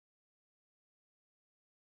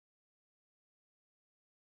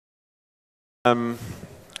Um,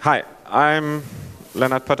 Hi, I'm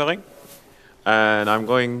Lennart Poettering, and I'm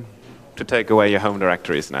going to take away your home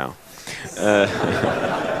directories now. Uh,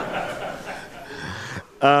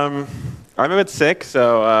 I'm a bit sick,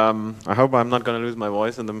 so I hope I'm not going to lose my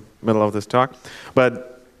voice in the middle of this talk.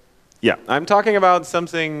 But yeah, I'm talking about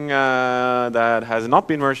something that has not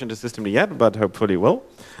been merged into systemd yet, but hopefully will.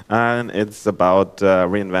 And it's about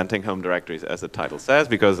reinventing home directories, as the title says,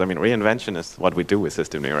 because I mean, reinvention is what we do with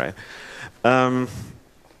systemd, right?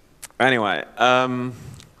 Anyway,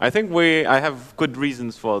 I think I have good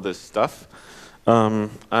reasons for this stuff, and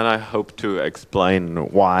I hope to explain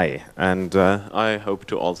why, and I hope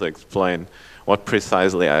to also explain what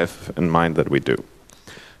precisely I have in mind that we do.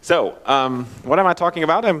 So, what am I talking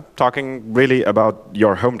about? I'm talking really about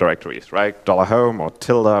your home directories, right? $home or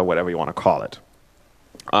tilde, whatever you want to call it.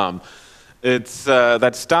 It's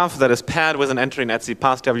that stuff that is paired with an entry in etc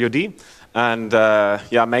passwd, and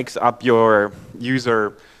yeah, makes up your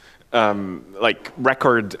user like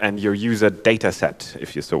record and your user data set,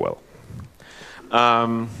 if you so will.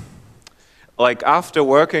 Like after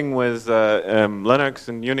working with Linux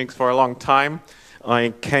and UNIX for a long time,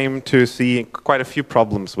 I came to see quite a few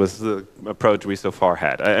problems with the approach we so far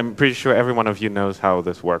had. I'm pretty sure every one of you knows how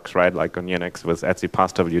this works, right? Like on UNIX with etc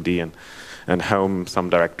passwd and home some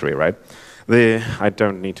directory, right? I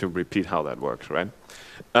don't need to repeat how that works, right?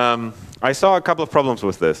 I saw a couple of problems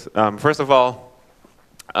with this. First of all,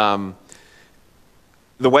 the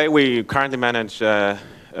way we currently manage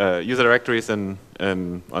user directories on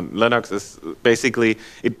Linux is basically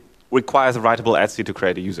it requires a writable etc to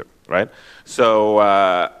create a user, right?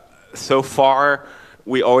 So so far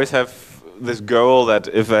we always have this goal that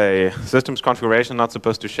if a system's configuration is not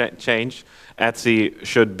supposed to change, etc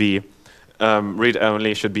should be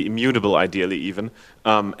read-only, should be immutable ideally even,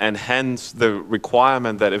 and hence the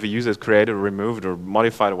requirement that if a user is created or removed or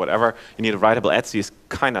modified or whatever, you need a writable etc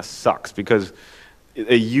kind of sucks, because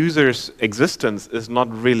a user's existence is not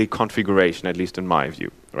really configuration, at least in my view,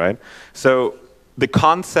 right? So the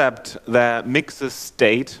concept that mixes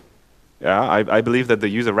state, yeah, I believe that the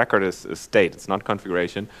user record is state, it's not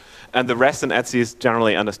configuration, and the rest in etc is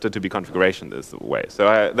generally understood to be configuration this way.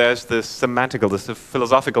 So there's this semantical, this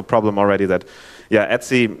philosophical problem already that, yeah,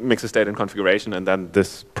 etc mixes state and configuration, and then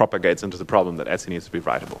this propagates into the problem that etc needs to be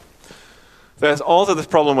writable. There's also this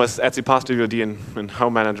problem with etc passwd in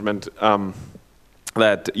home management,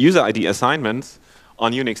 that user ID assignments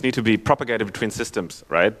on Unix need to be propagated between systems,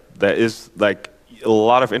 right? There is like a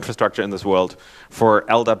lot of infrastructure in this world for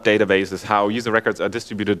LDAP databases, how user records are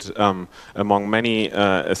distributed among many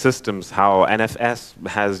systems, how NFS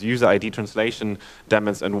has user ID translation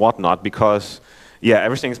daemons and whatnot, because yeah,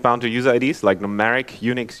 everything is bound to user IDs, like numeric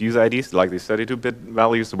Unix user IDs, like these 32-bit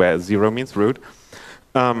values where 0 means root.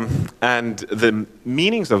 And the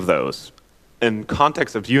meanings of those in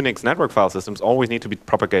context of Unix network file systems always need to be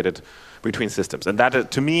propagated between systems. And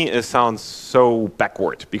that, to me, sounds so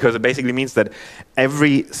backward, because it basically means that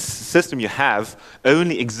every system you have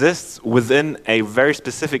only exists within a very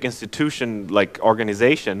specific institution, like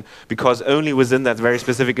organization, because only within that very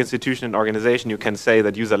specific institution and organization you can say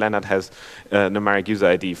that user Lennart has numeric user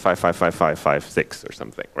ID 555556 or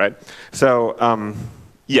something, right? So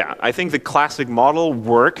yeah, I think the classic model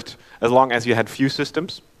worked as long as you had few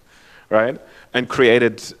systems, right? And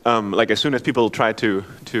created, like as soon as people tried to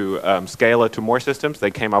scale it to more systems,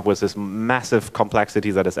 they came up with this massive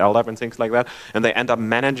complexity that is LDAP and things like that. And they end up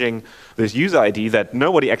managing this user ID that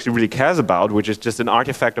nobody actually really cares about, which is just an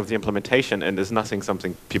artifact of the implementation and is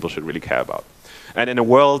something people should really care about. And in a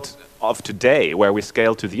world of today, where we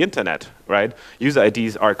scale to the internet, right, user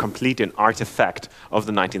IDs are completely an artifact of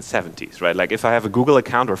the 1970s, right? Like if I have a Google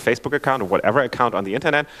account or Facebook account or whatever account on the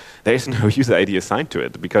internet, there is no user ID assigned to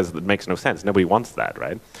it, because it makes no sense. Nobody wants that,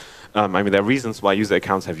 right? I mean, there are reasons why user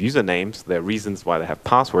accounts have usernames. There are reasons why they have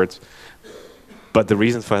passwords. But the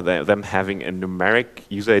reasons for them having a numeric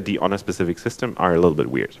user ID on a specific system are a little bit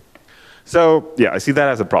weird. So yeah, I see that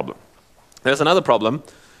as a problem. There's another problem.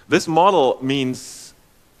 This model means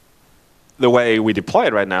the way we deploy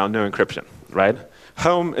it right now, no encryption, right?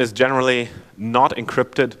 Home is generally not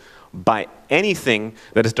encrypted by anything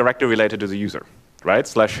that is directly related to the user, right?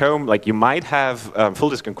 /home, like you might have full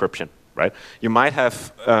disk encryption, right? You might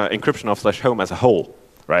have encryption of /home as a whole,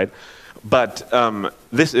 right? But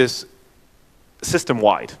this is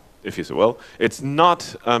system-wide, if you so will. It's not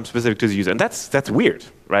specific to the user, and that's weird,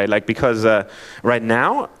 right? Like because right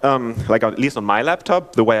now, like at least on my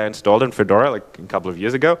laptop, the way I installed it in Fedora like a couple of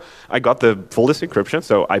years ago, I got the full disk encryption.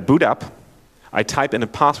 So I boot up, I type in a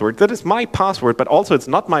password that is my password, but also it's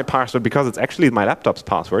not my password because it's actually my laptop's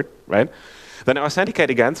password, right? Then I authenticate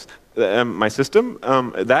my system,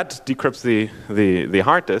 that decrypts the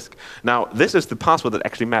hard disk. Now, this is the password that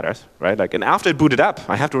actually matters, right? Like, and after it booted up,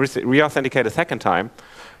 I have to re-authenticate a second time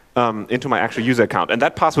into my actual user account. And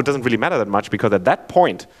that password doesn't really matter that much because at that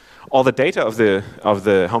point, all the data of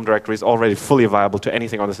the home directory is already fully available to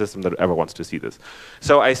anything on the system that ever wants to see this.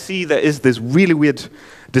 So I see there is this really weird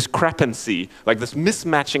discrepancy, like this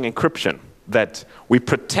mismatching encryption that we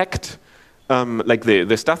protect. Like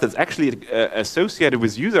the stuff that's actually associated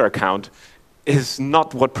with user account is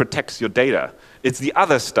not what protects your data. It's the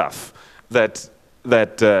other stuff that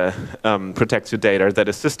protects your data, that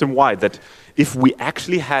is system-wide, that if we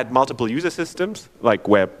actually had multiple user systems, like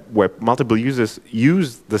where multiple users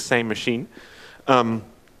use the same machine,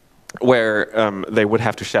 where they would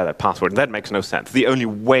have to share that password, and that makes no sense. The only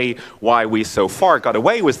way why we so far got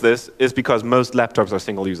away with this is because most laptops are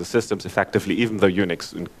single-user systems effectively, even though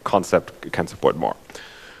UNIX in concept can support more.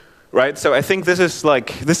 Right, so I think this is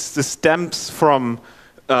like, this stems from,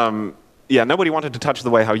 nobody wanted to touch the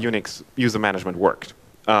way how Unix user management worked.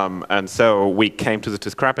 And so we came to the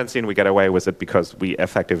discrepancy and we got away with it because we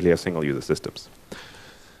effectively have single-user systems.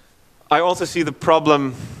 I also see the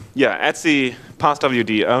problem, etc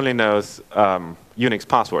passwd only knows Unix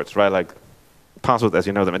passwords, right? Like passwords as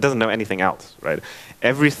you know them. It doesn't know anything else, right?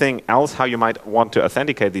 Everything else, how you might want to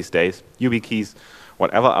authenticate these days, YubiKeys,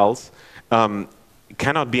 whatever else,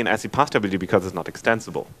 cannot be an etc passwd because it's not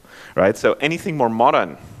extensible, right? So anything more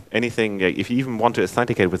modern, anything, if you even want to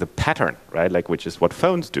authenticate with a pattern, right, like which is what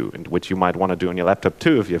phones do, and which you might want to do on your laptop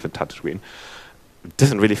too if you have a touchscreen, it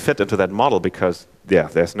doesn't really fit into that model because,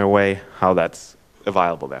 there's no way how that's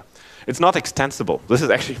available there. It's not extensible. This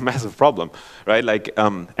is actually a massive problem, right? Like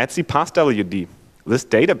etc passwd, this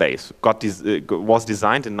database was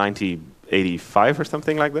designed in 1985 or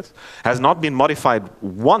something like this, has not been modified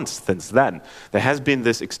once since then. There has been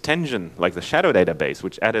this extension, like the shadow database,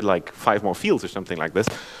 which added like 5 more fields or something like this,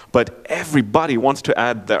 but everybody wants to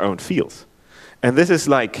add their own fields. And this is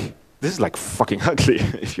like fucking ugly,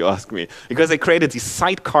 if you ask me, because they created these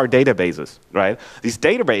sidecar databases, right? These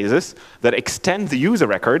databases that extend the user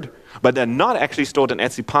record, but they're not actually stored in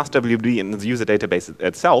etc passwd in the user database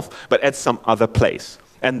itself, but at some other place.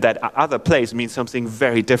 And that other place means something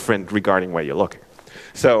very different regarding where you're looking.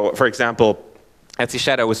 So, for example, etc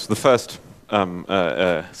shadow was the first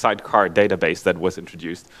sidecar database that was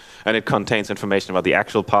introduced, and it contains information about the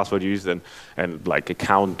actual password used and like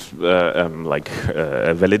account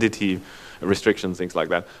validity restrictions, things like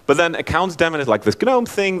that. But then accounts daemon is like this GNOME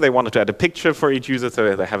thing. They wanted to add a picture for each user,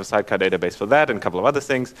 so they have a sidecar database for that and a couple of other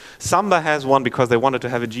things. Samba has one because they wanted to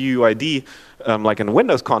have a GUID like in a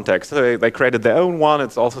Windows context. So they created their own one.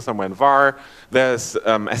 It's also somewhere in var. There's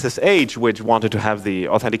SSH, which wanted to have the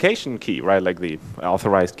authentication key, right, like the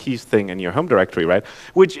authorized keys thing in your home directory, right,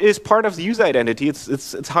 which is part of the user identity.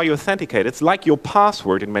 It's how you authenticate. It's like your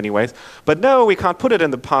password in many ways. But no, we can't put it in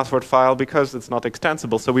the password file because it's not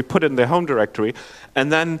extensible. So we put it in the home directory, and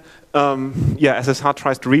then SSH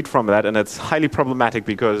tries to read from that, and it's highly problematic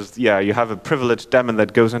because you have a privileged daemon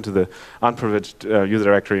that goes into the unprivileged user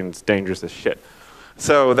directory, and it's dangerous as shit.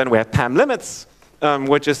 So then we have PAM limits,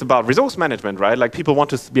 which is about resource management, right? Like people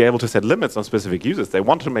want to be able to set limits on specific users. They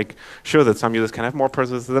want to make sure that some users can have more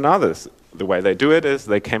processes than others. The way they do it is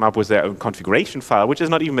they came up with their own configuration file, which is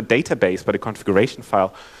not even a database, but a configuration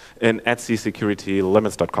file in etc security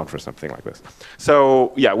limits.conf or something like this.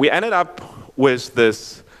 So we ended up with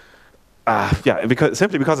this,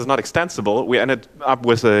 simply because it's not extensible, we ended up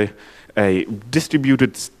with a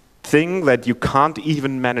distributed thing that you can't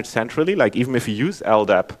even manage centrally. Like even if you use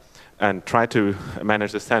LDAP and try to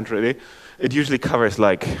manage this centrally, it usually covers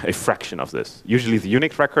like a fraction of this. Usually the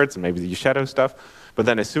Unix records and maybe the shadow stuff. But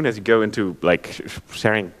then as soon as you go into like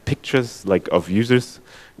sharing pictures like of users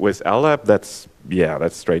with LDAP, that's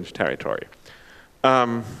strange territory.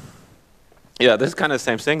 This is kind of the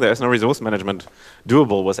same thing. There's no resource management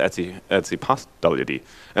doable with etc passwd.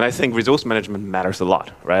 And I think resource management matters a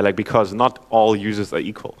lot, right? Like because not all users are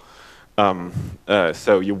equal.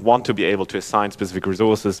 So you want to be able to assign specific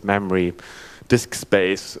resources, memory, disk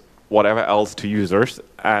space, whatever else to users.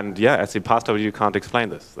 And etc passwd can't explain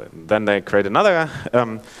this. Then they create another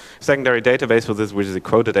secondary database for this, which is a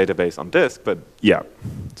quota database on disk. But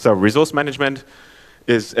so resource management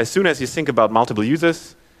is, as soon as you think about multiple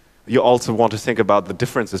users, you also want to think about the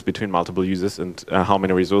differences between multiple users and how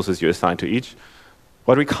many resources you assign to each.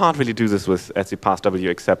 But we can't really do this with etc passwd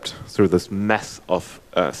except through this mess of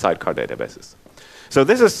sidecar databases. So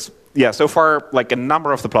this is, so far, like a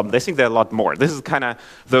number of the problems. I think there are a lot more. This is kind of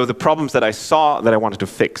the problems that I saw that I wanted to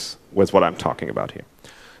fix with what I'm talking about here.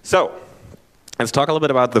 So Let's talk a little bit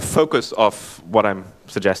about the focus of what I'm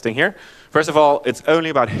suggesting here. First of all, it's only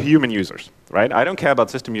about human users, right? I don't care about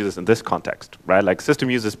system users in this context, right? Like system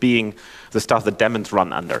users being the stuff that daemons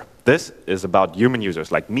run under. This is about human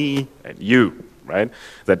users like me and you, right?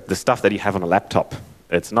 That the stuff that you have on a laptop.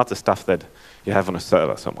 It's not the stuff that you have on a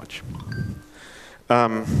server so much.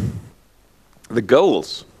 The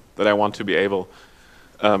goals that I want to be able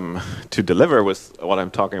to deliver with what I'm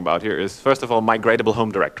talking about here is, first of all, migratable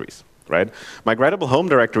home directories. Right? Migratable home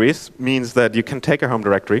directories means that you can take a home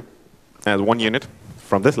directory as one unit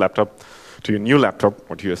from this laptop to your new laptop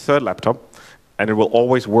or to your third laptop, and it will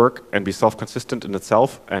always work and be self-consistent in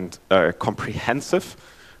itself and comprehensive,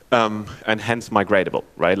 and hence migratable.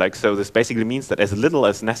 Right? Like, so this basically means that as little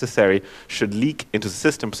as necessary should leak into the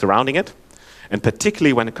system surrounding it, and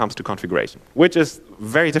particularly when it comes to configuration, which is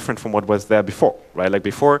very different from what was there before. Right? Like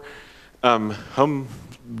before, home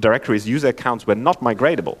directories, user accounts were not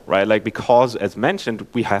migratable, right? Like, because, as mentioned,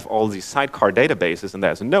 we have all these sidecar databases, and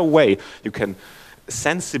there's no way you can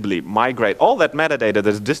sensibly migrate all that metadata that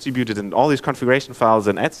is distributed in all these configuration files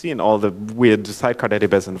in Etsy and all the weird sidecar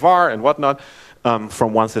database in var and whatnot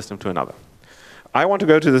from one system to another. I want to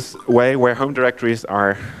go to this way where home directories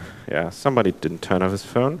are. Yeah, somebody didn't turn off his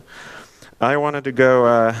phone. I want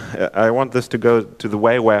this to go to the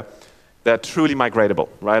way where they're truly migratable,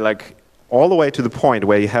 right? Like, all the way to the point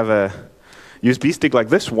where you have a USB stick like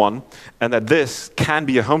this one, and that this can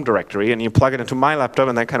be a home directory, and you plug it into my laptop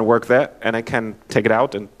and that can work there, and I can take it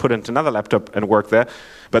out and put it into another laptop and work there,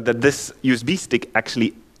 but that this USB stick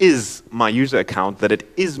actually is my user account, that it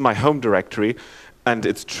is my home directory, and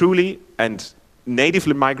it's truly and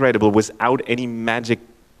natively migratable without any magic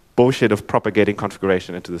bullshit of propagating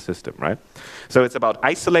configuration into the system, right? So it's about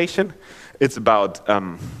isolation, it's about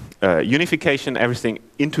unification, everything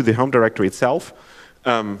into the home directory itself,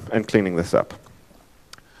 and cleaning this up.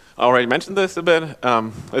 I already mentioned this a bit.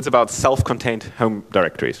 It's about self-contained home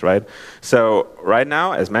directories, right? So right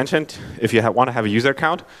now, as mentioned, if you want to have a user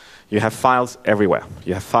account, you have files everywhere.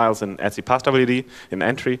 You have files in Etsy PassWD, in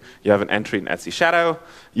entry. You have an entry in Etsy Shadow.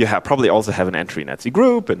 You probably also have an entry in Etsy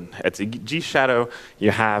Group and Etsy G Shadow.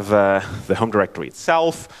 You have the home directory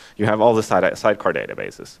itself. You have all the sidecar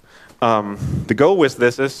databases. The goal with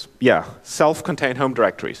this is, self-contained home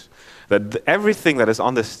directories. That everything that is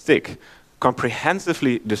on the stick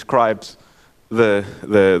comprehensively describes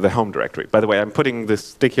the home directory. By the way, I'm putting this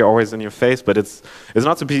stick here always in your face, but it's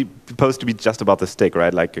not supposed to be just about the stick,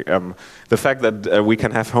 right? Like the fact that we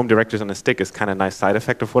can have home directories on a stick is kind of a nice side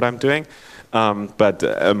effect of what I'm doing. But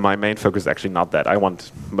my main focus is actually not that.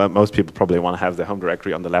 Most people probably want to have the home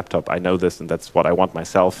directory on the laptop. I know this, and that's what I want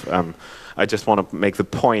myself. I just want to make the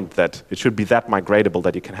point that it should be that migratable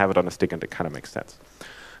that you can have it on a stick, and it kind of makes sense.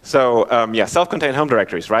 So self-contained home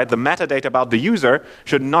directories, right? The metadata about the user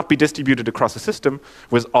should not be distributed across the system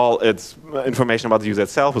with all its information about the user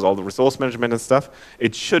itself, with all the resource management and stuff.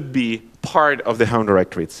 It should be part of the home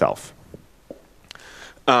directory itself.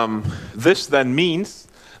 This then means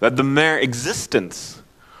that the mere existence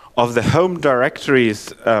of the home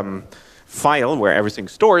directory's file, where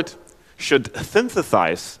everything's stored, should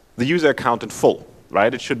synthesize the user account in full,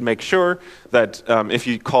 right? It should make sure that if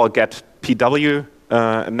you call get pw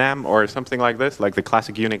nam or something like this, like the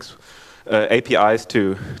classic UNIX APIs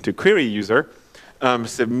to query user,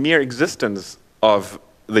 the mere existence of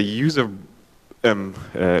the user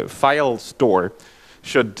file store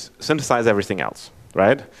should synthesize everything else,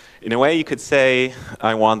 right? In a way, you could say,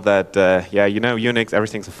 I want that, Unix,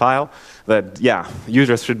 everything's a file, that,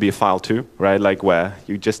 users should be a file too, right? Like where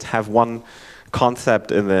you just have one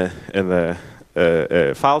concept in the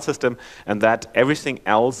file system, and that everything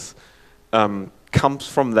else comes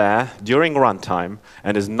from there during runtime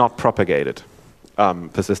and is not propagated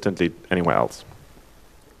persistently anywhere else.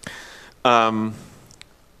 One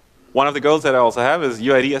of the goals that I also have is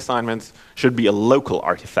UID assignments should be a local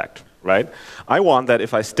artifact, right? I want that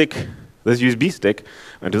if I stick this USB stick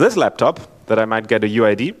into this laptop, that I might get a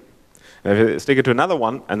UID. And if I stick it to another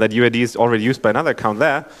one, and that UID is already used by another account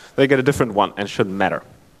there, they get a different one, and shouldn't matter,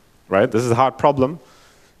 right? This is a hard problem.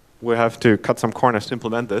 We have to cut some corners to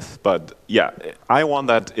implement this, but I want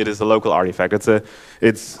that it is a local artifact.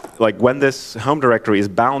 It's like when this home directory is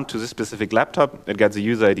bound to this specific laptop, it gets a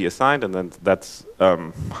user ID assigned, and then that's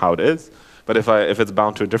how it is. But if it's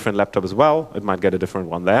bound to a different laptop as well, it might get a different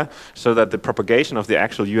one there, so that the propagation of the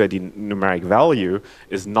actual UID numeric value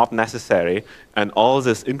is not necessary, and all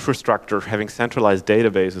this infrastructure having centralized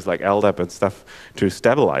databases like LDAP and stuff to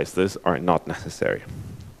stabilize this are not necessary.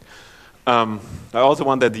 I also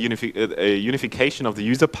want that the unification of the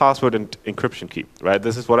user password and encryption key, right?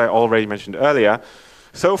 This is what I already mentioned earlier.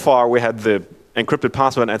 So far, we had the encrypted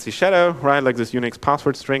password and Etsy shadow, right? Like this UNIX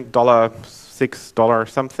password string, $6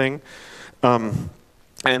 something.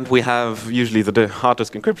 And we have usually the hard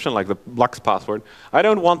disk encryption, like the Lux password. I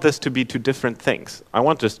don't want this to be two different things. I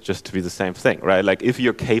want this just to be the same thing, right? Like if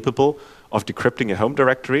you're capable of decrypting a home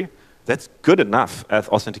directory, that's good enough as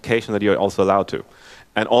authentication that you're also allowed to.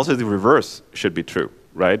 And also the reverse should be true,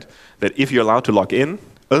 right? That if you're allowed to log in,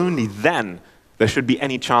 only then there should be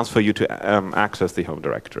any chance for you to access the home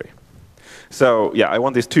directory. So yeah, I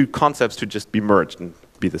want these two concepts to just be merged and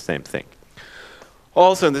be the same thing.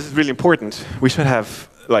 Also, and this is really important, we should have,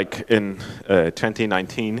 like in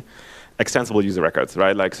 2019, extensible user records,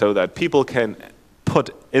 right? Like so that people can put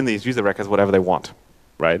in these user records whatever they want,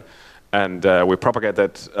 right? And we propagate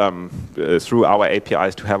that through our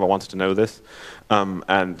APIs to whoever wants to know this.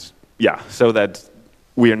 And yeah, so that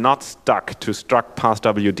we are not stuck to struct pass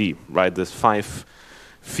WD, right? This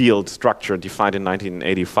 5-field structure defined in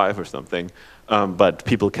 1985 or something. But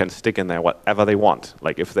people can stick in there whatever they want.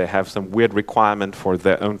 Like if they have some weird requirement for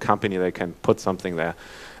their own company, they can put something there.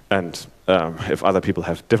 And if other people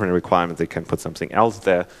have different requirements, they can put something else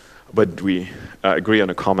there. But we agree on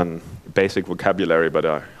a common basic vocabulary, but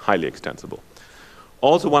are highly extensible.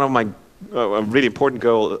 Also, one of my really important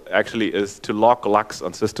goal actually is to lock Lux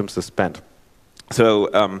on system suspend.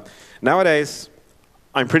 So nowadays,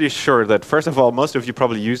 I'm pretty sure that, first of all, most of you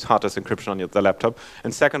probably use hard disk encryption on the laptop.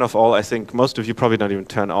 And second of all, I think most of you probably don't even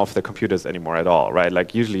turn off their computers anymore at all, right?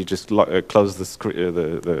 Like usually you just close the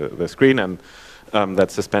screen and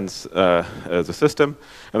that suspends the system.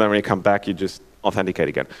 And then when you come back, you just authenticate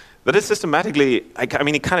again. That is systematically, I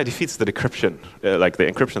mean, it kind of defeats the decryption, like the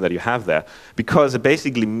encryption that you have there, because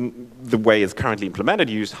basically the way it's currently implemented,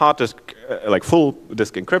 you use hard disk, like full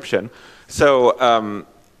disk encryption. So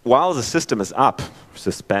while the system is up,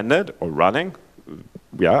 suspended or running,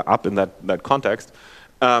 yeah, up in that context,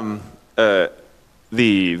 the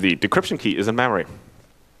decryption key is in memory,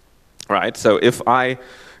 right? So if I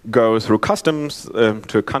go through customs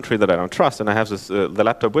to a country that I don't trust, and I have this, the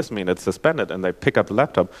laptop with me and it's suspended, and they pick up the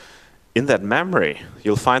laptop, in that memory,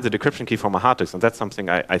 you'll find the decryption key from a hard disk, and that's something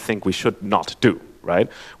I think we should not do, right?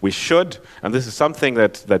 We should, and this is something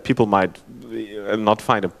that people might not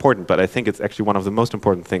find important, but I think it's actually one of the most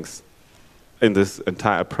important things in this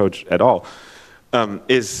entire approach at all,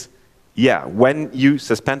 is, yeah, when you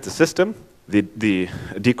suspend the system, the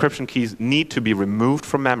decryption keys need to be removed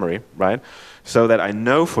from memory, right? So that I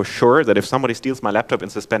know for sure that if somebody steals my laptop in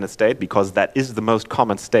suspended state, because that is the most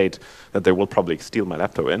common state that they will probably steal my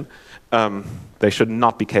laptop in, they should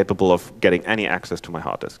not be capable of getting any access to my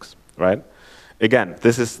hard disks, right? Again,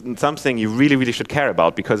 this is something you really, really should care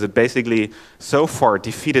about, because it basically so far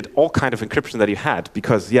defeated all kind of encryption that you had.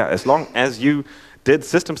 Because yeah, as long as you did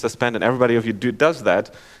system suspend and everybody of you does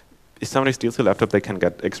that, if somebody steals your laptop, they can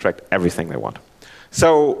extract everything they want.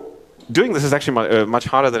 So doing this is actually much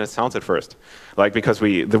harder than it sounds at first. Like, because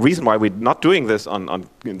the reason why we're not doing this on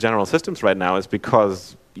general systems right now is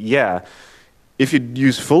because, yeah, if you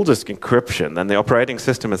use full disk encryption, then the operating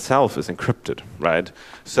system itself is encrypted, right?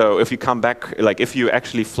 So if you come back, like if you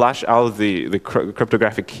actually flush out the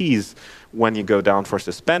cryptographic keys when you go down for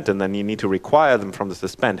suspend, and then you need to require them from the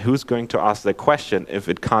suspend, who's going to ask the question if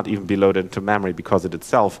it can't even be loaded into memory because it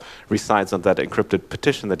itself resides on that encrypted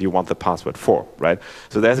partition that you want the password for, right?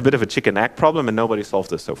 So there's a bit of a chicken-egg problem, and nobody solved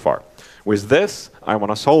this so far. With this, I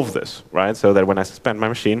want to solve this, right? So that when I suspend my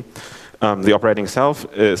machine, the operating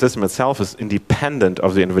system itself is independent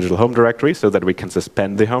of the individual home directory, so that we can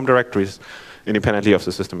suspend the home directories independently of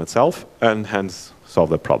the system itself, and hence solve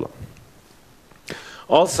that problem.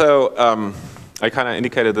 Also, I kind of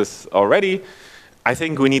indicated this already, I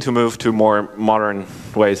think we need to move to more modern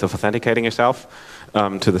ways of authenticating yourself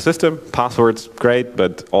to the system. Passwords, great,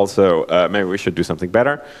 but also maybe we should do something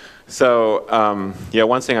better. So yeah,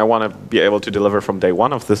 one thing I want to be able to deliver from day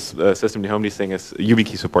one of this system home thing is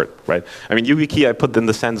YubiKey support, right? I mean, YubiKey I put in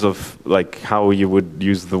the sense of like how you would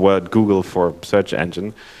use the word Google for search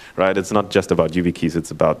engine, right? It's not just about YubiKeys,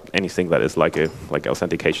 it's about anything that is like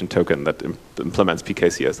authentication token that implements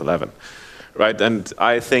PKCS11, right? And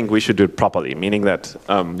I think we should do it properly, meaning that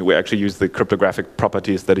we actually use the cryptographic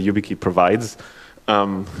properties that a YubiKey provides,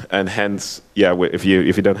 and hence, yeah, if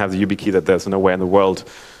you don't have the YubiKey, that there's nowhere in the world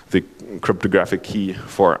the cryptographic key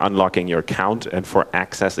for unlocking your account and for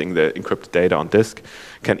accessing the encrypted data on disk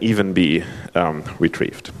can even be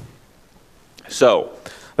retrieved. So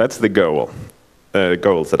that's the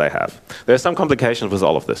goals that I have. There's some complications with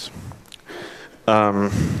all of this.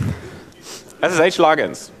 SSH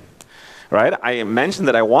logins, right? I mentioned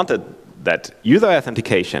that I wanted that user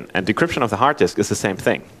authentication and decryption of the hard disk is the same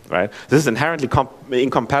thing, right? This is inherently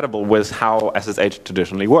incompatible with how SSH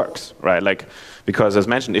traditionally works, right? Like, because as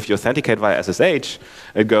mentioned, if you authenticate via SSH,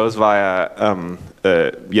 it goes via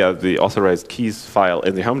the authorized keys file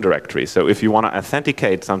in the home directory. So if you want to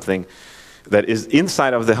authenticate something that is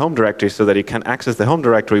inside of the home directory so that you can access the home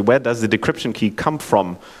directory, where does the decryption key come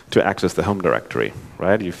from to access the home directory,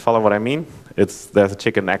 right? You follow what I mean? There's a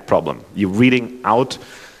chicken and egg problem. You're reading out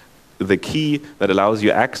the key that allows you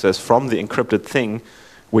access from the encrypted thing,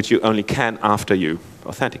 which you only can after you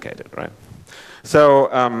authenticate it, right? So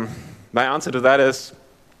my answer to that is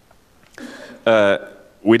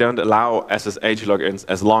we don't allow SSH logins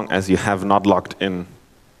as long as you have not logged in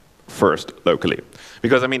first locally.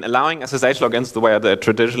 Because, I mean, allowing SSH logins the way they're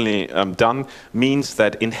traditionally done means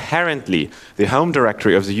that inherently the home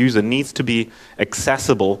directory of the user needs to be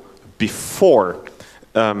accessible before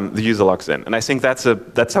the user logs in. And I think that's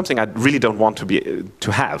something I really don't want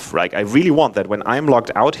to have, right? I really want that when I'm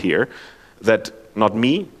logged out here, that not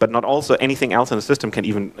me, but not also anything else in the system can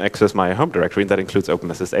even access my home directory, and that includes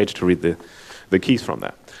OpenSSH to read the keys from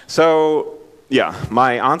that. So, yeah,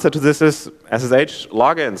 my answer to this is SSH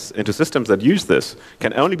logins into systems that use this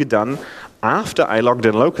can only be done after I logged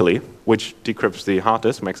in locally, which decrypts the hard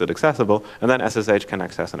disk, makes it accessible, and then SSH can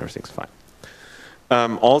access and everything's fine.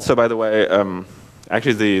 Also, by the way,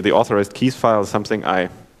 actually the authorized keys file is something I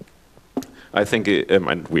think,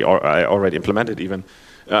 and I already implemented even,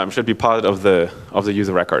 should be part of the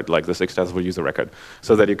user record, like this accessible user record,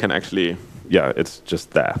 so that you can actually, yeah, it's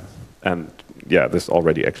just there. And yeah, this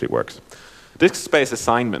already actually works. Disk space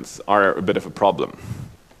assignments are a bit of a problem,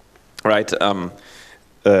 right?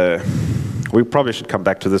 We probably should come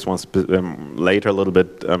back to this one later a little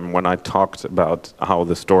bit when I talked about how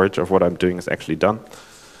the storage of what I'm doing is actually done.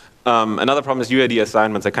 Another problem is UID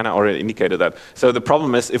assignments. I kind of already indicated that. So the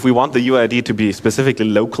problem is if we want the UID to be specifically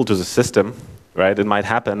local to the system, right, it might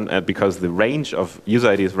happen because the range of user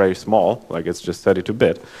ID is very small, like it's just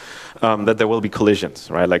 32-bit, that there will be collisions,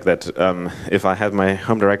 right? Like that if I have my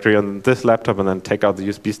home directory on this laptop and then take out the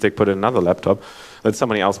USB stick, put it in another laptop, that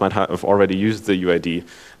somebody else might have already used the UID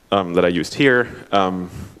that I used here.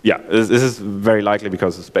 Yeah, this is very likely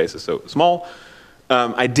because the space is so small.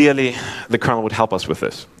 Ideally, the kernel would help us with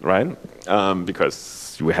this, right?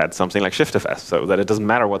 Because we had something like shiftfs, so that it doesn't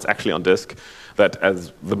matter what's actually on disk, that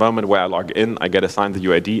as the moment where I log in, I get assigned the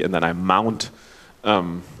UID, and then I mount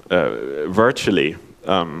virtually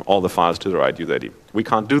all the files to the right user ID. We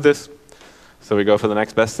can't do this, so we go for the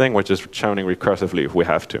next best thing, which is choning recursively if we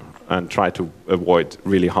have to, and try to avoid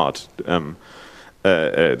really hard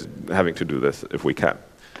having to do this if we can.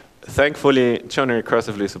 Thankfully, choning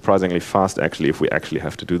recursively is surprisingly fast, actually, if we actually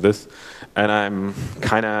have to do this. And I'm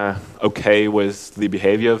kind of okay with the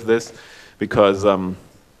behavior of this, because, I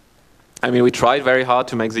mean, we tried very hard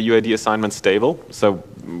to make the UID assignment stable. So,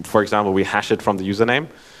 for example, we hash it from the username,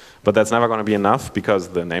 but that's never going to be enough because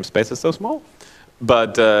the namespace is so small.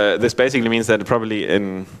 But this basically means that probably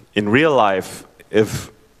in real life,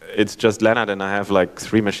 if it's just Lennart and I have like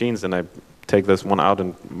 3 machines and I take this one out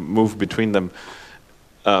and move between them,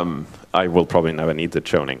 I will probably never need the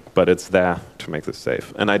choning, but it's there to make this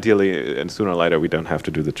safe. And ideally, and sooner or later, we don't have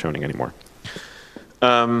to do the choning anymore.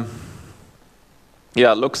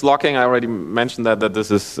 Yeah, looks locking, I already mentioned that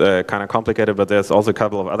this is kind of complicated, but there's also a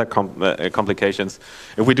couple of other complications.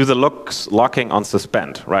 If we do the looks locking on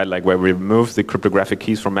suspend, right, like where we remove the cryptographic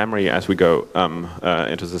keys from memory as we go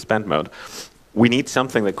into suspend mode, we need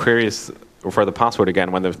something that queries for the password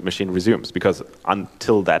again when the machine resumes, because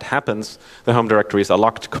until that happens, the home directories are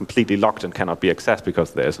locked, completely locked, and cannot be accessed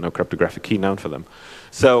because there is no cryptographic key known for them.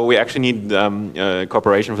 So we actually need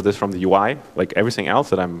cooperation for this from the UI. Like everything else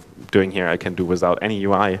that I'm doing here, I can do without any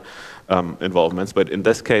UI involvements. But in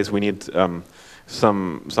this case, we need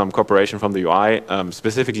some cooperation from the UI,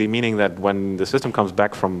 specifically meaning that when the system comes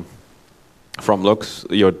back from looks,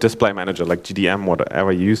 your display manager, like GDM,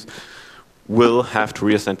 whatever you use, will have to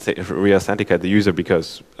re-authenticate the user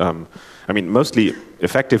because, I mean, mostly,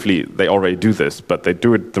 effectively, they already do this, but they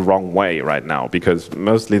do it the wrong way right now, because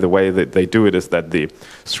mostly the way that they do it is that the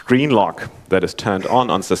screen lock that is turned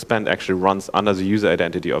on suspend actually runs under the user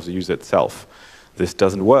identity of the user itself. This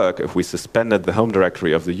doesn't work if we suspended the home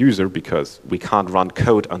directory of the user, because we can't run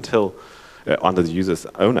code until under the user's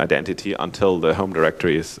own identity until the home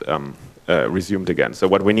directory is resumed again. So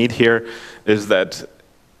what we need here is that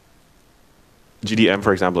GDM,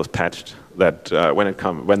 for example, is patched, that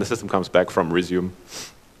when the system comes back from resume,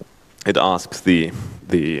 it asks the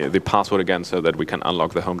password again so that we can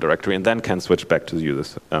unlock the home directory and then can switch back to the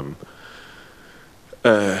user's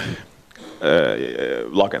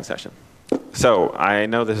login session. So I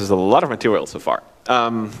know this is a lot of material so far.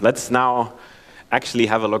 Let's now actually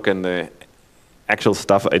have a look in the actual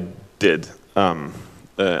stuff I did on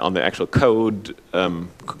the actual code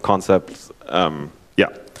concepts. Yeah,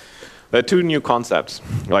 there are two new concepts.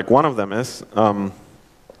 Like one of them is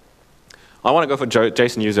I want to go for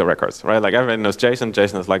JSON user records, right? Like everybody knows JSON.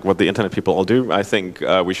 JSON is like what the internet people all do. I think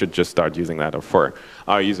we should just start using that for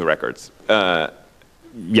our user records.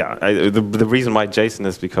 Yeah, the reason why JSON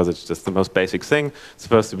is because it's just the most basic thing. It's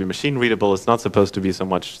supposed to be machine readable. It's not supposed to be so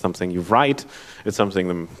much something you write. It's something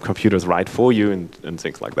the computers write for you and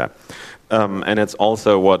things like that. And it's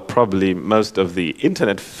also what probably most of the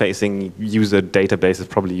internet-facing user databases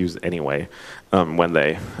probably use anyway when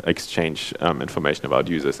they exchange information about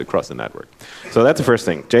users across the network. So that's the first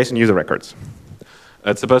thing, JSON user records.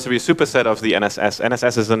 It's supposed to be a superset of the NSS.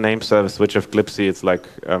 NSS is a name service switch of glibc. It's like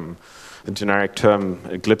the generic term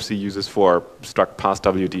glibc uses for struct pass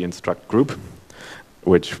WD and struct group,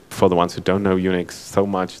 which for the ones who don't know Unix so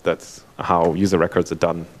much, that's how user records are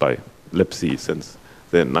done by libc since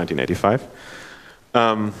 1985.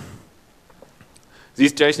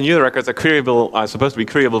 These JSON user records are queryable, are supposed to be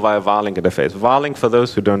queryable via varlink interface. Varlink, for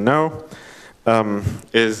those who don't know,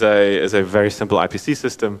 is a very simple IPC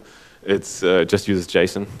system. It's just uses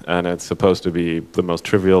JSON, and it's supposed to be the most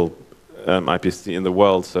trivial IPC in the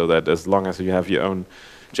world, so that as long as you have your own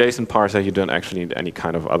JSON parser, you don't actually need any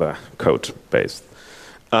kind of other code base.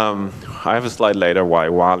 I have a slide later why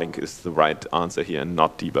varlink is the right answer here and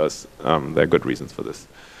not dbus. There are good reasons for this.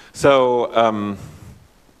 So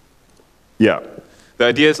yeah, the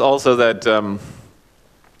idea is also that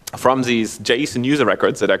from these JSON user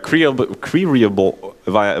records that are queryable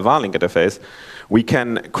via a varlink interface, we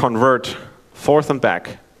can convert forth and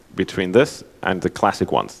back between this and the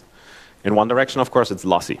classic ones. In one direction, of course, it's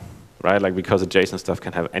lossy, right? Like because the JSON stuff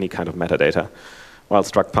can have any kind of metadata, while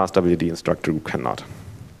struct pass WD and struct group cannot.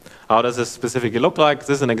 How does this specifically look like?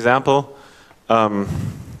 This is an example.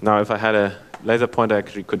 Now, if I had a laser pointer, I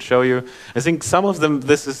actually could show you. I think some of them,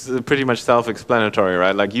 this is pretty much self-explanatory,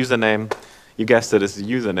 right? Like username, you guessed it, is a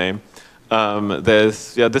username.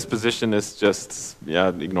 This position is just,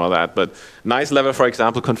 ignore that. But nice level, for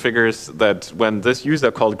example, configures that when this user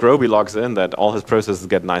called Groby logs in, that all his processes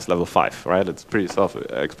get nice level 5, right? It's pretty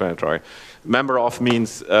self-explanatory. Member of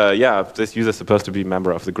means, this user is supposed to be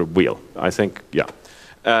member of the group wheel. I think,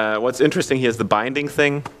 what's interesting here is the binding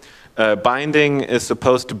thing. Binding is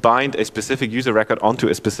supposed to bind a specific user record onto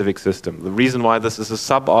a specific system. The reason why this is a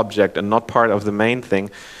sub-object and not part of the main thing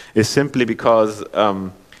is simply because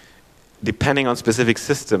depending on specific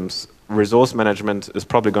systems, resource management is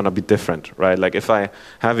probably going to be different, right? Like if I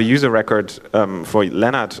have a user record for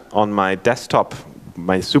Lennart on my desktop,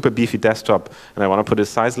 my super beefy desktop, and I want to put a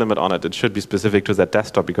size limit on it, it should be specific to that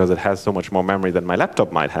desktop because it has so much more memory than my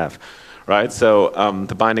laptop might have, right? So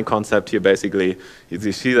the binding concept here basically,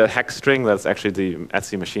 you see that hex string, that's actually the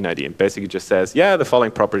Etsy machine ID. It basically just says, the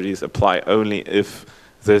following properties apply only if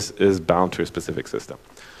this is bound to a specific system.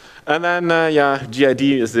 And then, GID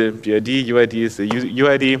is the GID, UID is the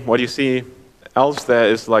UID. What you see else there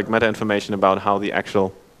is like meta information about how the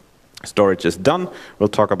actual storage is done. We'll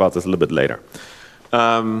talk about this a little bit later.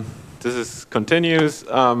 This continues.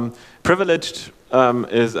 Privileged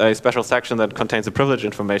is a special section that contains the privilege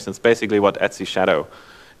information. It's basically what Etsy Shadow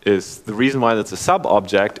is. The reason why it's a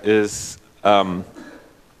sub-object is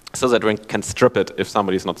so that we can strip it if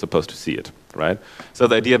somebody's not supposed to see it, right? So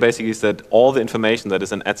the idea basically is that all the information that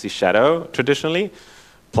is in Etsy Shadow traditionally,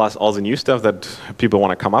 plus all the new stuff that people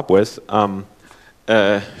want to come up with,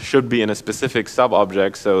 should be in a specific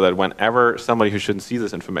sub-object so that whenever somebody who shouldn't see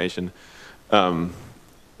this information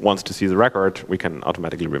wants to see the record, we can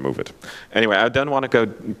automatically remove it. Anyway, I don't want to go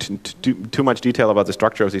too much detail about the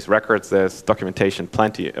structure of these records. There's documentation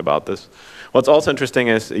plenty about this. What's also interesting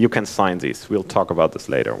is you can sign these. We'll talk about this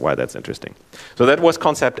later, why that's interesting. So that was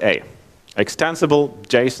concept A. Extensible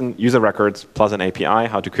JSON user records plus an API,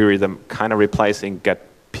 how to query them, kind of replacing get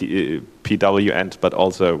PWEnt, but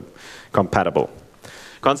also compatible.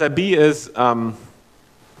 Concept B is I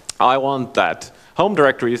want that home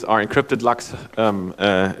directories are encrypted LUKS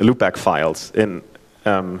loopback files in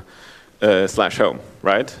 /home,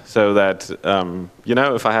 right? So that,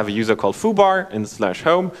 if I have a user called foobar in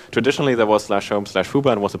 /home, traditionally there was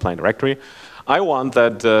 /home/foobar and was a plain directory. I want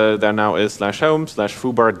that there now is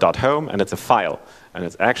 /home/foobar.home, and it's a file. And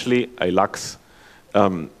it's actually a LUKS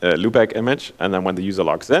loopback image. And then when the user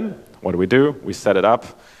logs in, what do? We set it up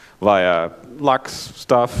via LUKS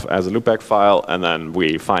stuff as a loopback file, and then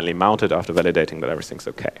we finally mount it after validating that everything's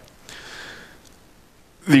okay.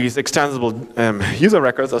 These extensible user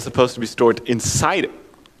records are supposed to be stored inside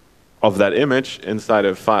of that image inside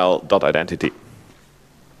a file .identity.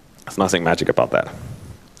 There's nothing magic about that.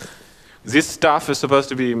 This stuff is supposed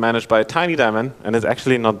to be managed by a tiny daemon, and it's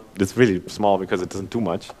actually not, it's really small because it doesn't do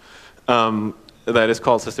much. That is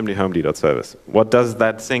called systemd-homd.service. What does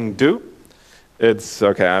that thing do? It's,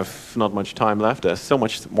 okay, I have not much time left. There's so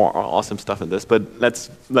much more awesome stuff in this, but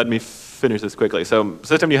let me finish this quickly. So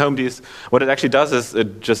systemd-homd, what it actually does is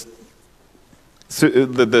it just,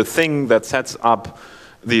 the thing that sets up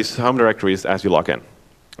these home directories as you log in,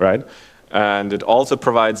 right? And it also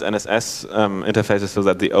provides NSS interfaces so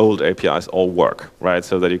that the old APIs all work, right?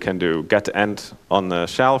 So that you can do get-end on the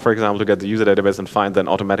shell, for example, to get the user database and find then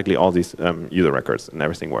automatically all these user records and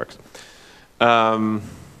everything works.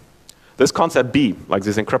 This concept B, like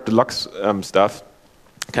this encrypted logs stuff,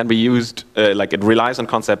 can be used, like it relies on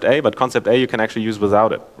concept A, but concept A you can actually use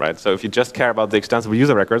without it, right? So if you just care about the extensible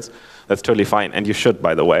user records, that's totally fine, and you should,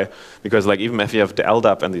 by the way, because like even if you have the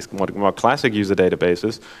LDAP and these more classic user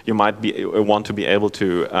databases, you might want to be able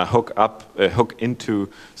to hook into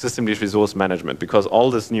systemd resource management, because all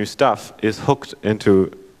this new stuff is hooked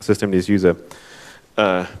into systemd user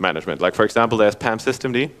management. Like for example, there's PAM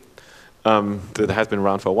systemd that has been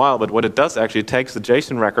around for a while, but what it does actually, it takes the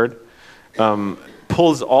JSON record,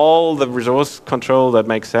 pulls all the resource control that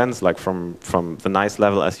makes sense, like from the nice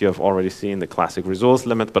level as you have already seen, the classic resource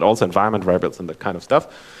limit, but also environment variables and that kind of stuff,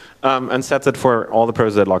 and sets it for all the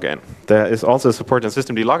processes that log in. There is also support in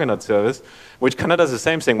systemd login.service, which kind of does the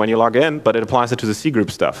same thing when you log in, but it applies it to the C group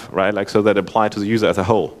stuff, right? Like so that it applies to the user as a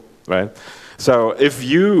whole, right? So if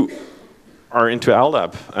you are into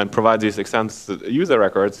LDAP and provide these extensive user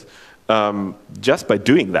records, just by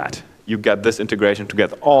doing that, you get this integration to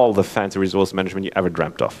get all the fancy resource management you ever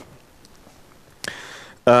dreamt of.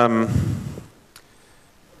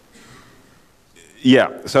 Yeah,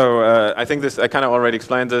 so I think this, I kind of already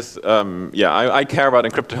explained this. Yeah, I care about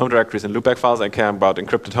encrypted home directories and loopback files. I care about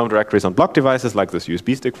encrypted home directories on block devices, like this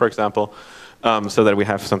USB stick, for example, so that we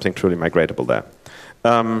have something truly migratable there.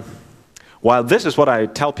 While this is what I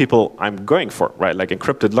tell people I'm going for, right, like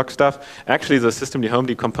encrypted log stuff, actually the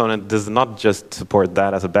systemd-homd component does not just support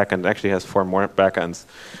that as a backend. It actually has 4 more backends,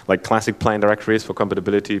 like classic plain directories for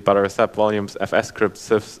compatibility, btracep volumes, fs scripts,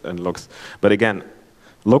 sifs, and looks. But again,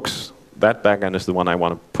 looks, that backend is the one I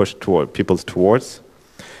want to push people towards,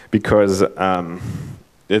 because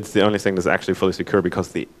it's the only thing that's actually fully secure,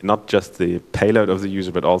 because not just the payload of the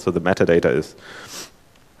user, but also the metadata is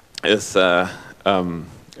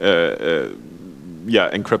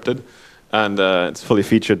encrypted, and it's fully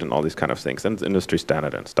featured and all these kind of things, and it's industry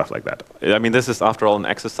standard and stuff like that. I mean, this is after all an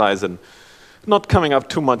exercise in not coming up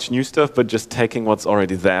too much new stuff, but just taking what's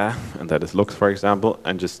already there, and that is looks, for example,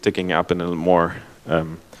 and just sticking it up in a more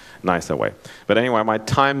nicer way. But anyway, my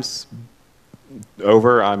time's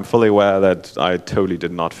over. I'm fully aware that I totally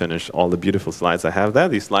did not finish all the beautiful slides I have there.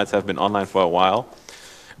 These slides have been online for a while,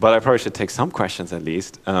 but I probably should take some questions at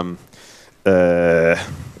least.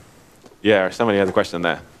 Yeah, somebody has a question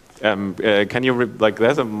there. Can you,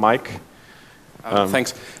 there's a mic.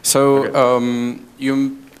 Thanks. So okay.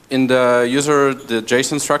 In the user, the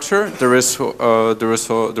JSON structure, there was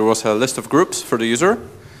a list of groups for the user.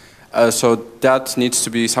 So that needs to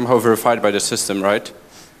be somehow verified by the system, right?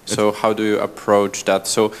 So how do you approach that?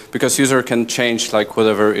 So because user can change like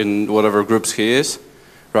whatever groups he is,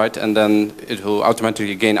 right? And then it will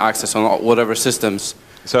automatically gain access on whatever systems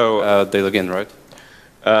so they log in, right?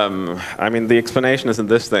 I mean, the explanation is in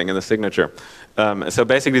this thing, in the signature. So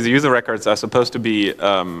basically, the user records are supposed to be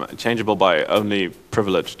changeable by only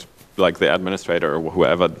privileged, like the administrator or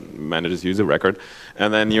whoever manages user record.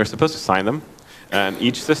 And then you're supposed to sign them. And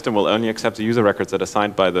each system will only accept the user records that are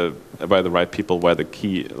signed by the right people, where the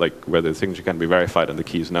key, where the signature can be verified and the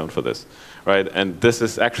key is known for this, right? And this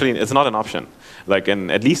is actually, it's not an option.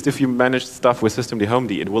 At least if you manage stuff with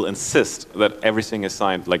systemd-homd, it will insist that everything is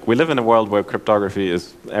signed. Like, we live in a world where cryptography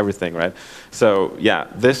is everything, right? So yeah,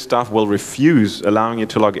 this stuff will refuse allowing you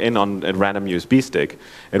to log in on a random USB stick.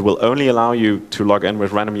 It will only allow you to log in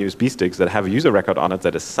with random USB sticks that have a user record on it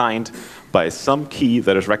that is signed by some key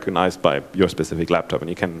that is recognized by your specific laptop, and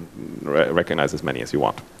you can recognize as many as you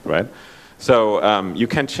want, right? So you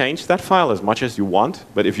can change that file as much as you want,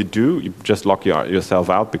 but if you do, you just lock yourself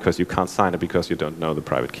out because you can't sign it because you don't know the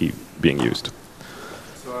private key being used.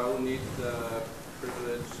 So I will need the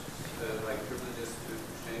privileges to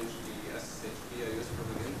change the SSH key I use for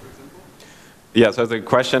login, for example? Yeah, so the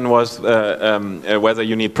question was whether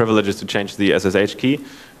you need privileges to change the SSH key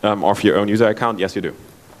or for your own user account. Yes, you do.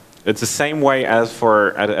 It's the same way as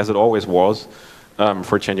it always was.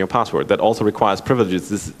 For changing your password. That also requires privileges.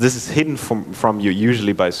 This is hidden from you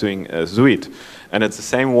usually by doing Zuid. And it's the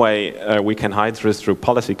same way we can hide this through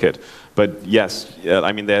PolicyKit. But yes,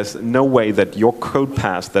 I mean, there's no way that your code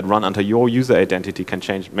paths that run under your user identity can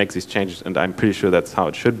make these changes, and I'm pretty sure that's how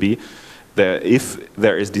it should be. If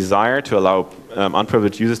there is desire to allow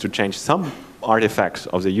unprivileged users to change some artifacts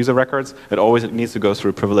of the user records, it always needs to go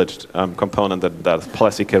through a privileged component that does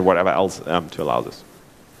PolicyKit, whatever else, to allow this.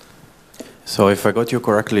 So if I got you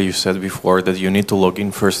correctly, you said before that you need to log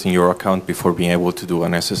in first in your account before being able to do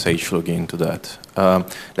an SSH login to that.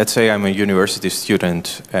 Let's say I'm a university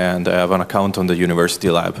student and I have an account on the university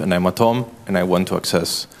lab and I'm at home and I want to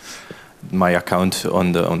access my account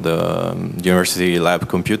on the university lab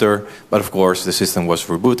computer, but of course the system was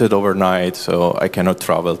rebooted overnight, so I cannot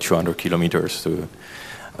travel 200 kilometers to.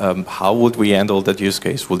 How would we handle that use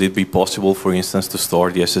case? Would it be possible, for instance, to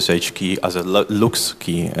store the SSH key as a LUKS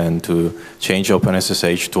key and to change open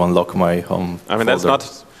SSH to unlock my home folder? That's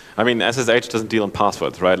not. I mean, SSH doesn't deal in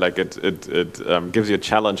passwords, right? Like it gives you a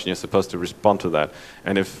challenge, and you're supposed to respond to that.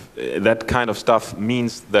 And if that kind of stuff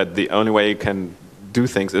means that the only way you can do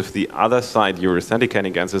things if the other side you're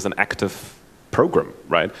authenticating against is an active program,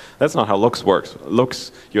 right? That's not how LUKS works.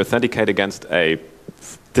 LUKS, you authenticate against a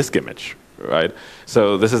disk image, right?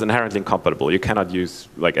 So this is inherently incompatible. You cannot use,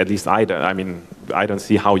 like, at least I don't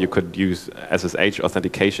see how you could use SSH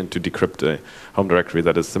authentication to decrypt a home directory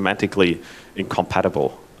that is semantically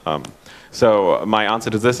incompatible. So my answer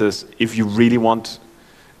to this is, if you really want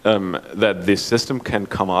that this system can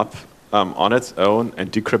come up on its own and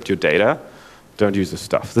decrypt your data, don't use this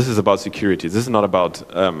stuff. This is about security. This is not about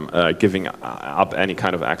giving up any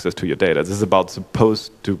kind of access to your data. This is about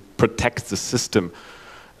supposed to protect the system,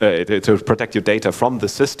 to protect your data from the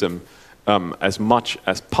system as much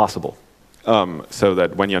as possible, so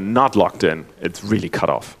that when you're not logged in, it's really cut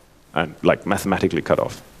off, and like mathematically cut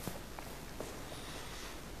off.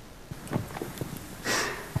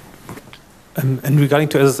 And regarding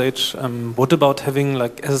to SSH, what about having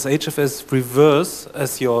like SSHFS reverse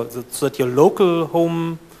as so that your local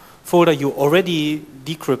home folder you already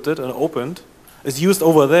decrypted and opened is used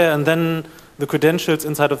over there, and then the credentials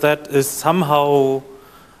inside of that is somehow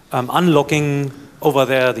unlocking over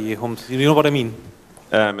there the home. You know what I mean?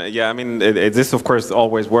 Yeah, I mean, this of course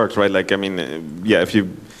always works, right? Like, I mean, yeah, if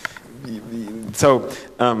you, so,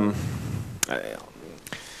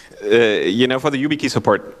 you know, for the YubiKey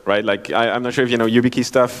support, right? Like, I'm not sure if you know YubiKey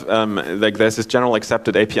stuff. Like, there's this general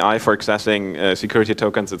accepted API for accessing security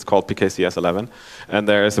tokens. It's called PKCS11, and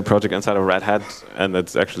there is a project inside of Red Hat, and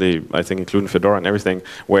it's actually, I think, including Fedora and everything,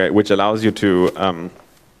 which allows you to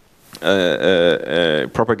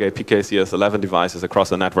propagate PKCS11 devices across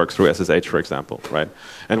the network through SSH, for example, right?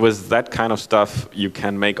 And with that kind of stuff, you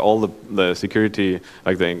can make all the security,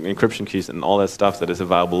 like the encryption keys and all that stuff that is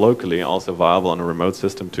available locally, also viable on a remote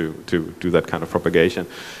system to do that kind of propagation.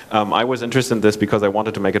 I was interested in this because I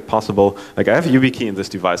wanted to make it possible. Like, I have a YubiKey in this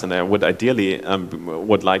device, and I would ideally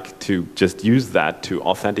would like to just use that to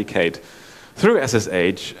authenticate through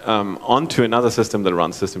SSH onto another system that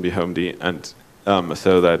runs systemd homd, and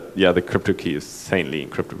so that, yeah, the crypto key is sanely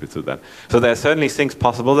encrypted through that. So there are certainly things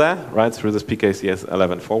possible there, right, through this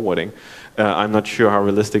PKCS11 forwarding. I'm not sure how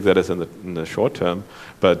realistic that is in the short term,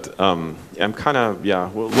 but I'm kind of, yeah,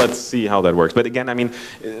 well, let's see how that works. But again, I mean,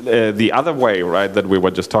 the other way, right, that we were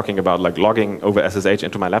just talking about, like logging over SSH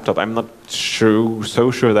into my laptop, I'm not so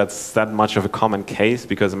sure that's that much of a common case,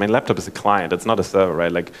 because my laptop is a client, it's not a server,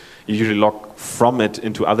 right? Like, you usually log from it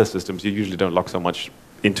into other systems. You usually don't log so much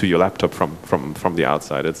into your laptop from the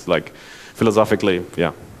outside. It's like, philosophically,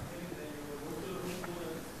 yeah.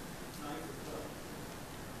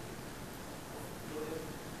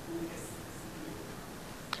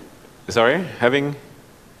 Sorry, having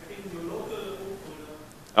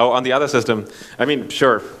oh, on the other system. I mean,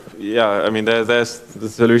 sure. Yeah, I mean, there's the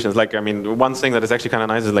solutions. Like, I mean, one thing that is actually kind of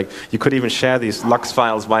nice is, like, you could even share these LUKS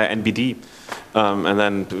files via NBD, and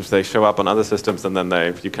then if they show up on other systems, and then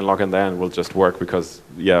you can log in there and it will just work, because,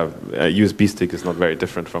 yeah, a USB stick is not very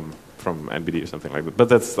different from NBD or something like that. But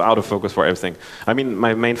that's out of focus for everything. I mean,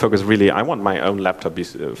 my main focus really, I want my own laptop be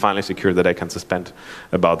finally secure, that I can suspend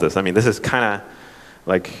about this. I mean, this is kind of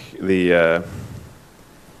like the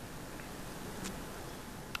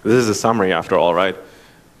this is a summary after all, right?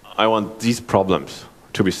 I want these problems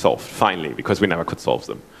to be solved, finally, because we never could solve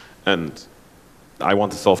them. And I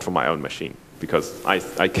want to solve for my own machine, because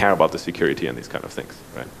I care about the security and these kind of things,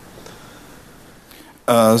 right?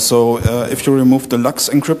 So if you remove the LUKS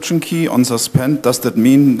encryption key on suspend, does that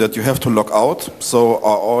mean that you have to log out? So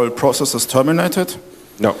are all processes terminated?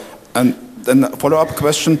 No. And then a follow-up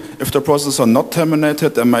question, if the processes are not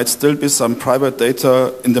terminated, there might still be some private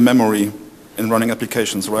data in the memory in running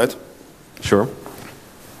applications, right? Sure.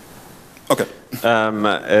 Okay.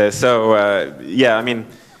 Yeah, I mean,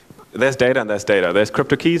 there's data and there's data. There's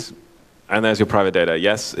crypto keys and there's your private data.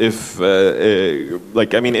 Yes, if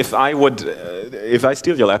if I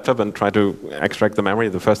steal your laptop and try to extract the memory,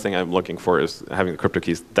 the first thing I'm looking for is having the crypto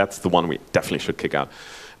keys. That's the one we definitely should kick out.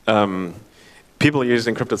 People use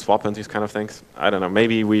encrypted swap and these kind of things. I don't know,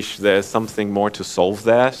 maybe there's something more to solve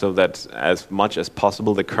there so that as much as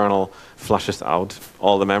possible the kernel flushes out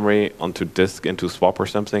all the memory onto disk into swap or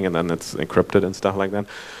something and then it's encrypted and stuff like that.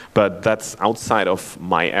 But that's outside of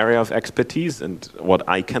my area of expertise and what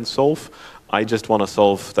I can solve. I just want to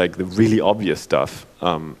solve like the really obvious stuff.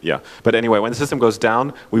 Yeah. But anyway, when the system goes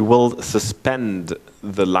down, we will suspend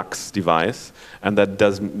the LUX device, and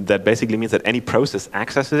that basically means that any process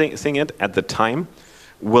accessing it at the time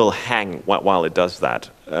will hang while it does that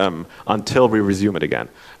until we resume it again.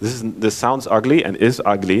 This sounds ugly and is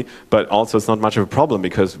ugly, but also it's not much of a problem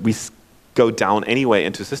because we go down anyway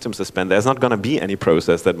into system suspend. There's not going to be any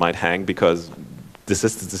process that might hang because the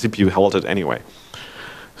CPU halted anyway.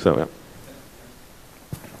 So yeah.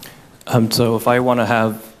 So if I want to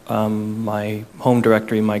have my home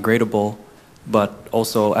directory migratable, but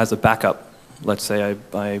also as a backup, let's say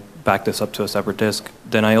I back this up to a separate disk,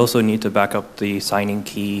 then I also need to back up the signing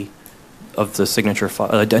key of the signature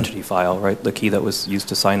identity file, right? The key that was used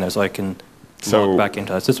to sign there, so I can log back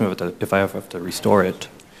into that system if I have to restore it.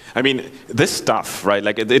 I mean, this stuff, right,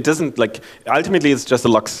 like it doesn't, like, ultimately it's just a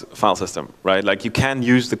LUX file system, right? Like you can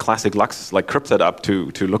use the classic LUX, like crypt setup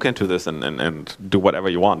to look into this and do whatever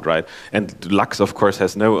you want, right? And LUX, of course,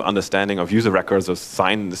 has no understanding of user records or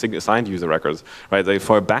signed user records, right?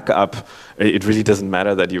 For a backup, it really doesn't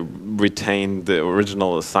matter that you retain the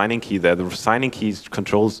original signing key there. The signing key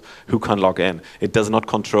controls who can log in. It does not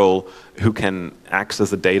control who can access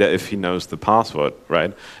the data if he knows the password,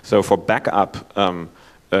 right? So for backup,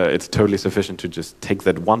 it's totally sufficient to just take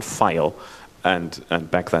that one file and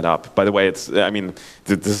back that up. By the way, this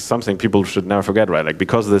is something people should never forget, right? Like,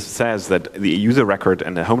 because this says that the user record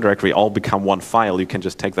and the home directory all become one file, you can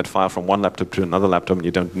just take that file from one laptop to another laptop and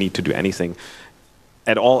you don't need to do anything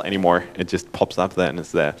at all anymore. It just pops up there and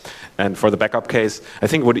it's there. And for the backup case, I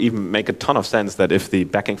think it would even make a ton of sense that if the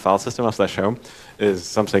backing file system of /home is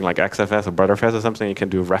something like XFS or Btrfs or something, you can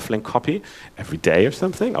do a reflink copy every day or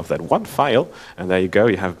something of that one file, and there you go,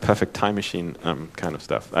 you have perfect time machine kind of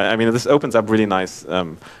stuff. I mean, this opens up really nice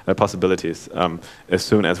possibilities as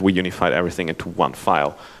soon as we unified everything into one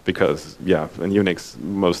file, because, yeah, in Unix,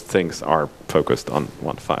 most things are focused on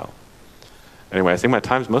one file. Anyway, I think my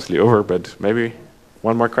time's mostly over, but maybe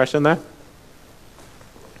one more question there?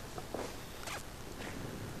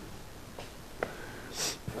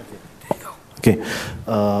 Okay.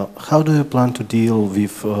 How do you plan to deal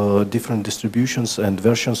with different distributions and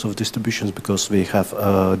versions of distributions, because we have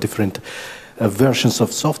different versions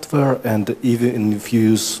of software, and even if you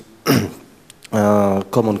use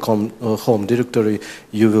common home directory,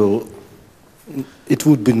 it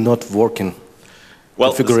would be not working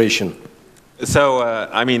configuration. So,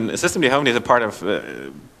 I mean, systemd home is a part of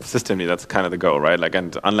systemd. That's kind of the goal, right? Like,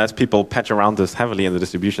 and unless people patch around this heavily in the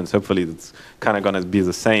distributions, hopefully it's kind of going to be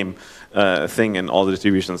the same thing in all the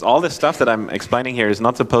distributions. All this stuff that I'm explaining here is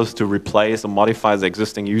not supposed to replace or modify the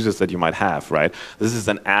existing users that you might have, right? This is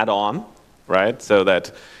an add-on, right? So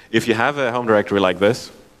that if you have a home directory like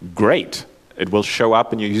this, great. It will show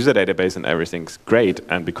up in your user database and everything's great.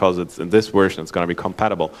 And because it's in this version, it's going to be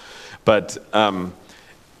compatible. But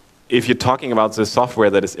if you're talking about the software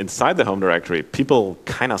that is inside the home directory, people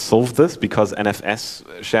kind of solve this because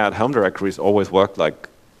NFS shared home directories always work like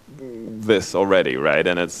this already, right?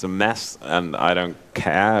 And it's a mess, and I don't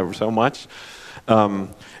care so much.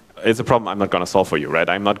 It's a problem I'm not going to solve for you, right?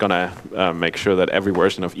 I'm not going to make sure that every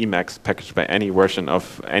version of Emacs packaged by any version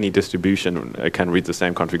of any distribution can read the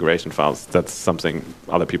same configuration files. That's something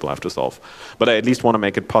other people have to solve. But I at least want to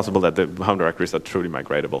make it possible that the home directories are truly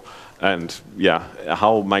migratable. And yeah,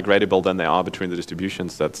 how migratable then they are between the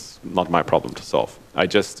distributions, that's not my problem to solve.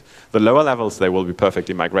 The lower levels, they will be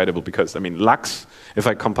perfectly migratable because, I mean, LUX, if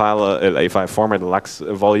I format a LUX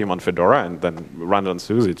volume on Fedora and then run it on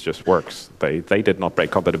SUSE, it just works. They did not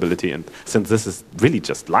break compatibility, and since this is really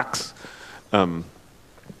just LUX,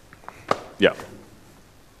 yeah.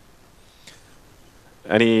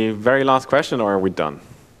 Any very last question, or are we done?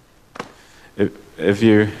 If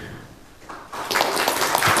you